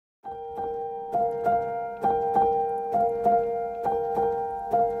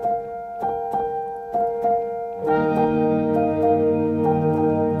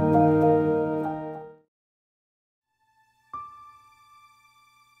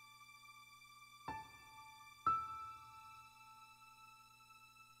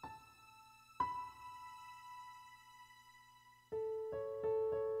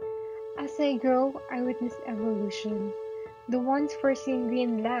As I grow, I witness evolution. The once foreseen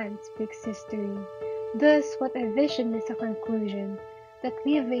green land speaks history. Thus, what I vision is a conclusion, that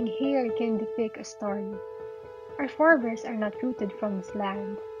living here can depict a story. Our forebears are not rooted from this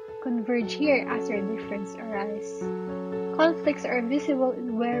land, converge here as our difference arise. Conflicts are visible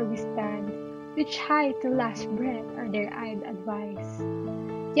in where we stand, which high to last breath are their eyed advice.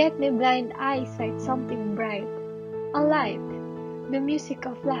 Yet my blind eye sight something bright, a light. The music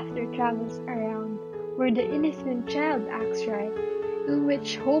of laughter travels around, where the innocent child acts right, in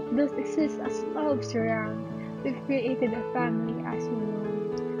which hope does exist as love surround. We've created a family as we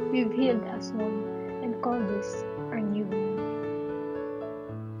know, we've healed as one, and call this our new home.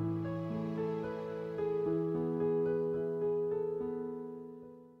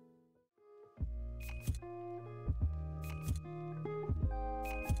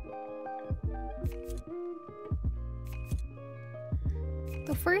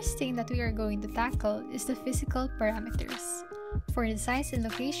 The first thing that we are going to tackle is the physical parameters. For the size and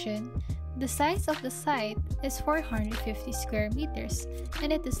location, the size of the site is 450 square meters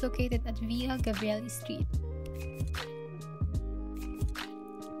and it is located at Via Gabrielle Street.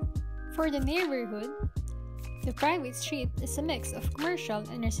 For the neighborhood, the private street is a mix of commercial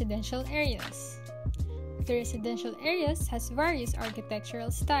and residential areas. The residential areas has various architectural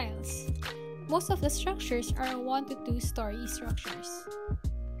styles. Most of the structures are 1 to 2 story structures.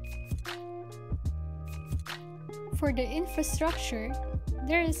 For the infrastructure,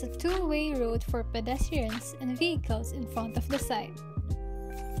 there is a two-way road for pedestrians and vehicles in front of the site.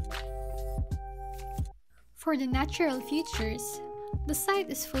 For the natural features, the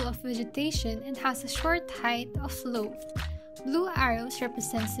site is full of vegetation and has a short height of slope. Blue arrows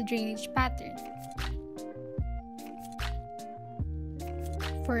represents the drainage pattern.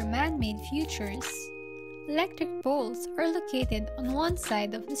 For man-made features, electric poles are located on one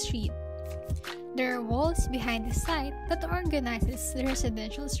side of the street. There are walls behind the site that organizes the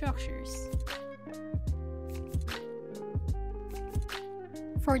residential structures.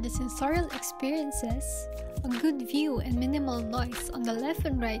 For the sensorial experiences, a good view and minimal noise on the left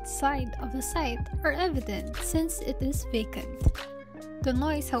and right side of the site are evident since it is vacant. The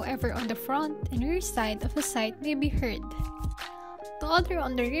noise, however, on the front and rear side of the site may be heard. The odor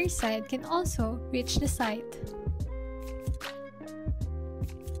on the rear side can also reach the site.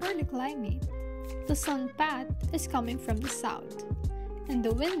 For the climate, the sun path is coming from the south, and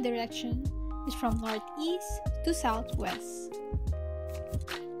the wind direction is from northeast to southwest.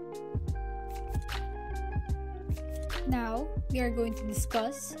 Now, we are going to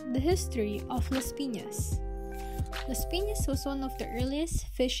discuss the history of Las Piñas. Las Piñas was one of the earliest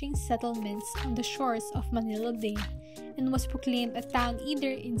fishing settlements on the shores of Manila Bay and was proclaimed a town either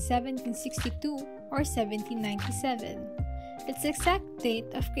in 1762 or 1797. Its exact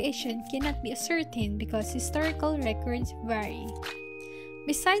date of creation cannot be ascertained because historical records vary.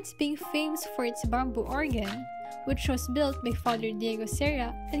 Besides being famous for its bamboo organ, which was built by Father Diego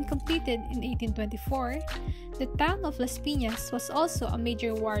Serra and completed in 1824, the town of Las Piñas was also a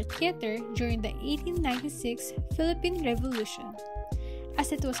major war theater during the 1896 Philippine Revolution,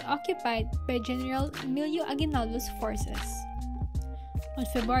 as it was occupied by General Emilio Aguinaldo's forces. On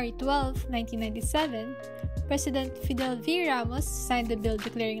February 12, 1997, President Fidel V. Ramos signed the bill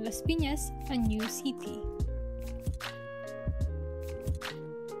declaring Las Piñas a new city.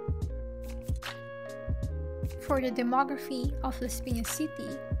 For the demography of Las Piñas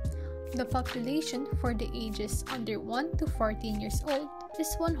City, the population for the ages under 1 to 14 years old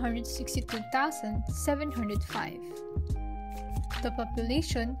is 162,705. The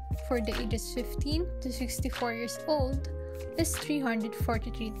population for the ages 15 to 64 years old is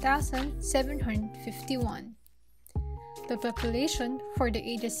 343,751. The population for the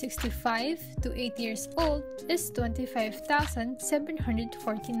ages 65 to 80 years old is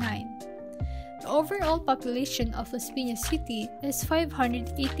 25,749. The overall population of Las Piñas City is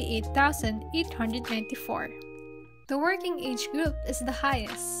 588,894. The working age group is the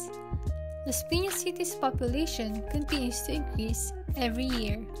highest. Las Piñas City's population continues to increase every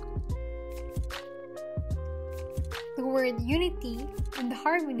year. The word unity and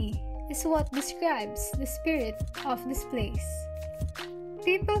harmony is what describes the spirit of this place.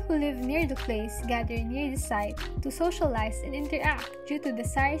 People who live near the place gather near the site to socialize and interact due to the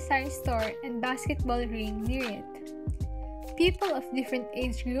sari-sari store and basketball ring near it. People of different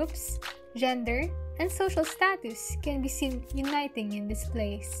age groups, gender, and social status can be seen uniting in this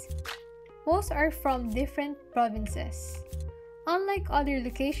place. Most are from different provinces. Unlike other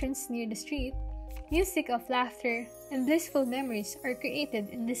locations near the street, music of laughter and blissful memories are created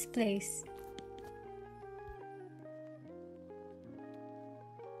in this place.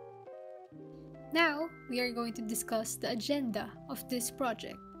 Now, we are going to discuss the agenda of this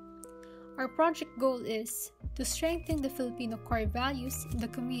project. Our project goal is to strengthen the Filipino core values in the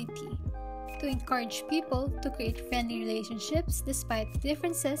community, to encourage people to create friendly relationships despite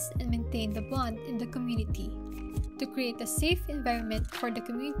differences and maintain the bond in the community, to create a safe environment for the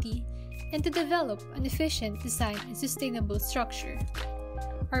community, and to develop an efficient design and sustainable structure.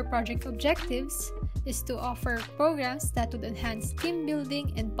 Our project objectives is to offer programs that would enhance team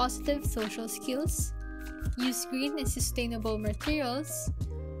building and positive social skills, use green and sustainable materials,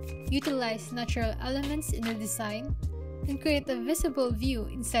 utilize natural elements in the design, and create a visible view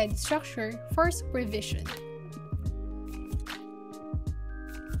inside the structure for supervision.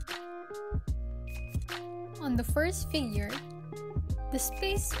 On the first figure, the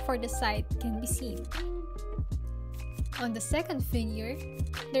space for the site can be seen. On the second figure,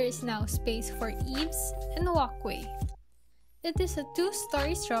 there is now space for eaves and walkway. It is a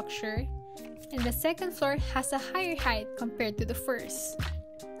two-story structure, and the second floor has a higher height compared to the first.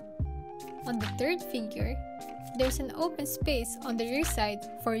 On the third figure, there's an open space on the rear side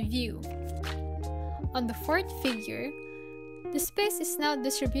for view. On the fourth figure, the space is now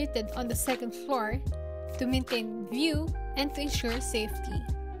distributed on the second floor to maintain view and to ensure safety.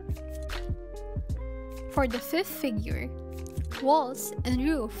 For the fifth figure, walls and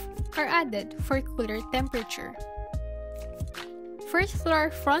roof are added for cooler temperature. First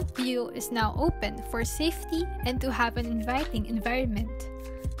floor front view is now open for safety and to have an inviting environment,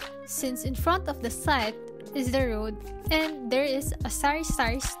 since in front of the site is the road and there is a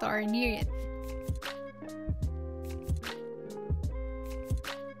sari-sari store near it.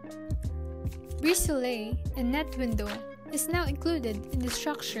 Brise-soleil and net window is now included in the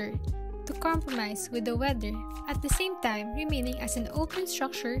structure to compromise with the weather, at the same time remaining as an open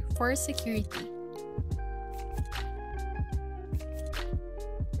structure for security.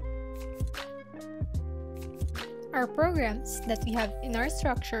 Our programs that we have in our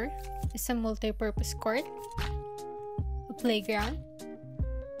structure is a multi-purpose court, a playground,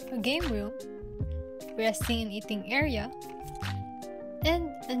 a game room, resting and eating area, and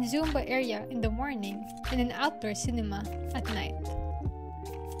a Zumba area in the morning and an outdoor cinema at night.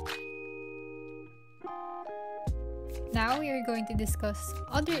 Now we are going to discuss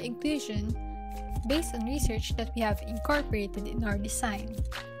other inclusion based on research that we have incorporated in our design.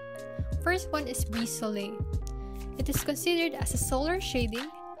 First one is Brise-soleil. It is considered as a solar shading,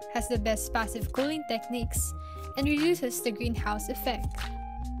 has the best passive cooling techniques, and reduces the greenhouse effect.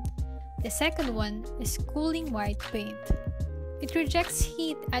 The second one is cooling white paint. It rejects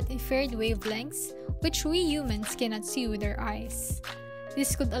heat at infrared wavelengths, which we humans cannot see with our eyes.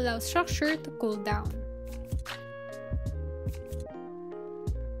 This could allow structure to cool down.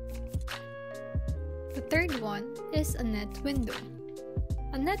 The third one is a net window.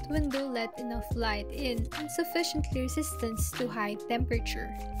 A net window let enough light in and sufficiently resistance to high temperature.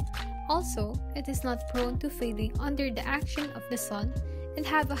 Also, it is not prone to fading under the action of the sun and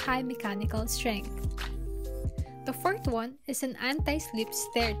have a high mechanical strength. The fourth one is an anti-slip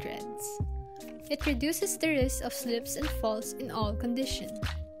stair treads. It reduces the risk of slips and falls in all conditions.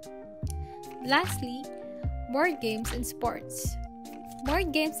 Lastly, board games and sports.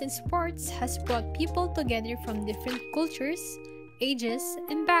 Board games and sports has brought people together from different cultures, ages,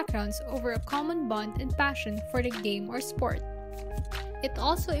 and backgrounds over a common bond and passion for the game or sport. It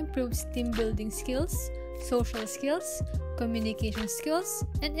also improves team building skills, social skills, communication skills,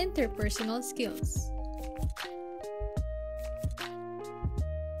 and interpersonal skills.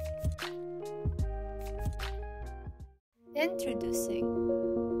 Introducing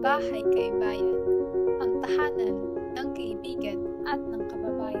Bahay Kaibayan, ang tahanan ng kaibigan at ng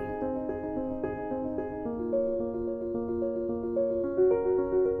kababayan.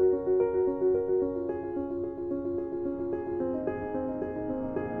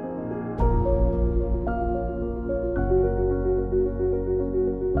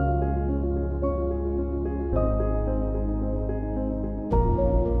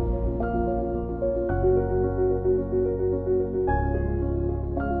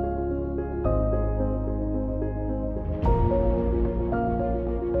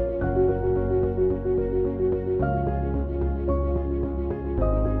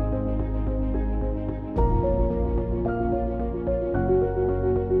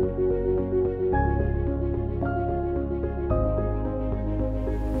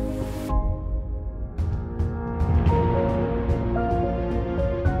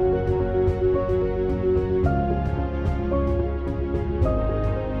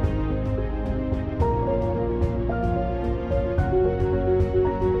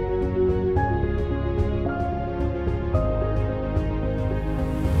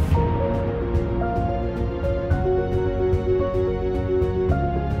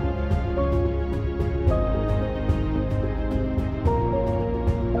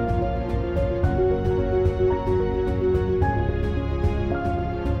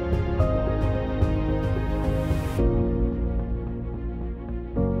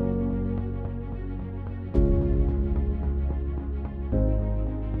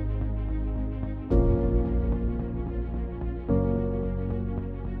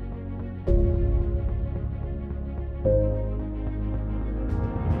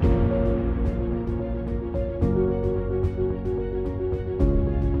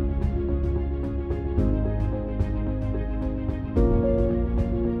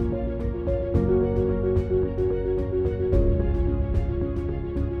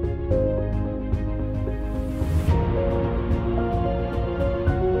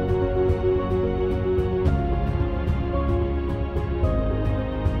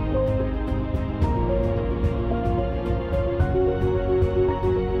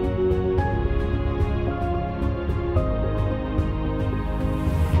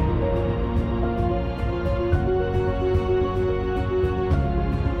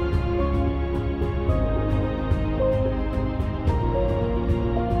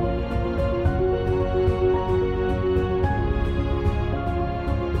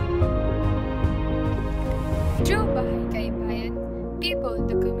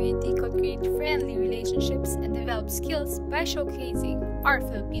 styles by showcasing our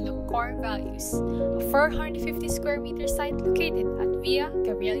Filipino core values. A 450 square meter site located at Via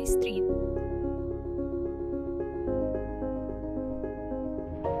Gabrielle Street.